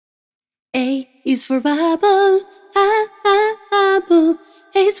A is for apple, apple.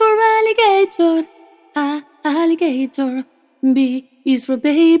 A is for alligator, alligator. B is for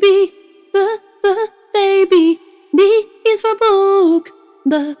baby, baby. B is for book,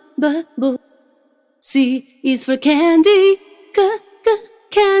 book. C is for candy,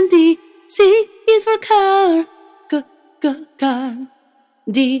 candy. C is for car, car.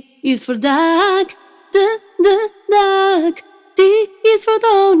 D is for duck, duck. D is for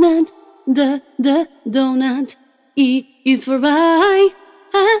donut, donut. E is for eye,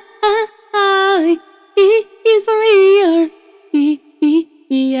 eye. E is for ear,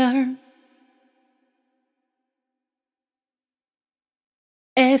 ear.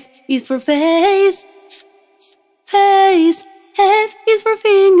 F is for face, face. F is for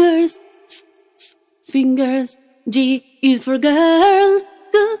fingers, fingers. G is for girl,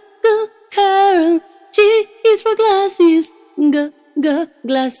 girl. G is for glasses,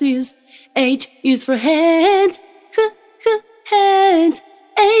 glasses. H is for head, head.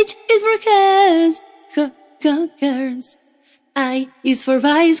 H is for cares, cares. I is for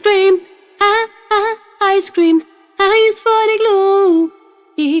ice cream, ice cream. I is for igloo,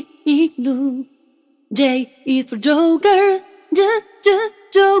 igloo. J is for joker,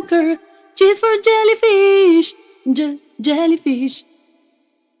 joker. J is for jellyfish, jellyfish.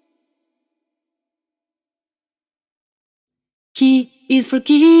 Key is for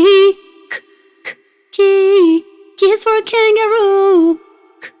key, key. Key is for kangaroo,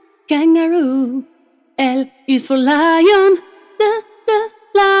 kangaroo. L is for lion,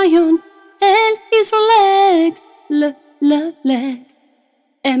 lion. L is for leg, leg.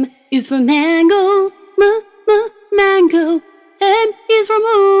 M is for mango, mango. M is for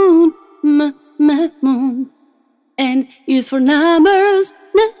moon, moon. N is for numbers,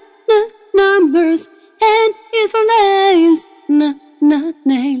 numbers. N is for nails,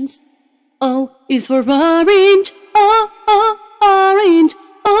 nails. O is for orange, orange.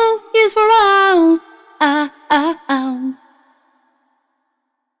 O is for owl, owl.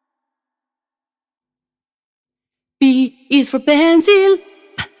 P is for pencil,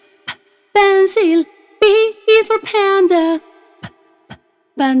 pencil. P is for panda,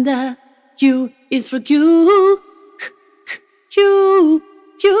 panda. Q is for Q, Q.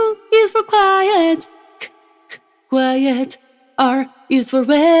 Q is for quiet, quiet. R is for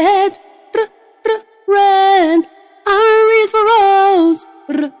red, red. R is for rose,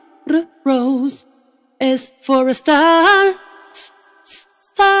 rose. S for a star,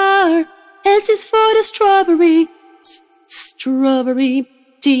 star. S is for the strawberry, strawberry.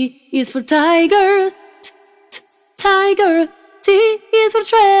 T is for tiger, tiger. T is for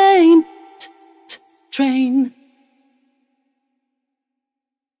train, train.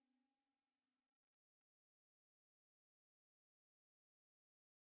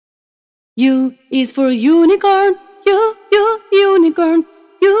 U is for unicorn, unicorn.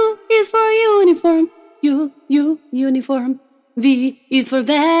 U is for uniform, uniform. V is for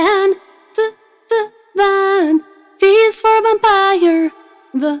van, van. V is for vampire,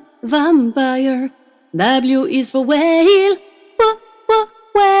 vampire. W is for whale,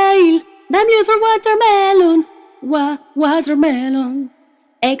 whale. W is for watermelon, watermelon.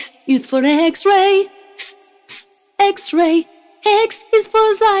 X is for X-ray, X-ray. X is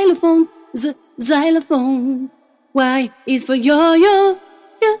for xylophone, xylophone. Y is for yo-yo,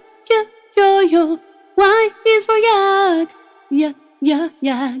 yo-yo. Y is for yak,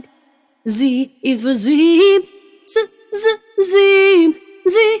 yak. Z is for zebra, zebra.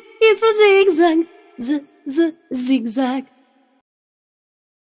 Z is for zigzag, zigzag.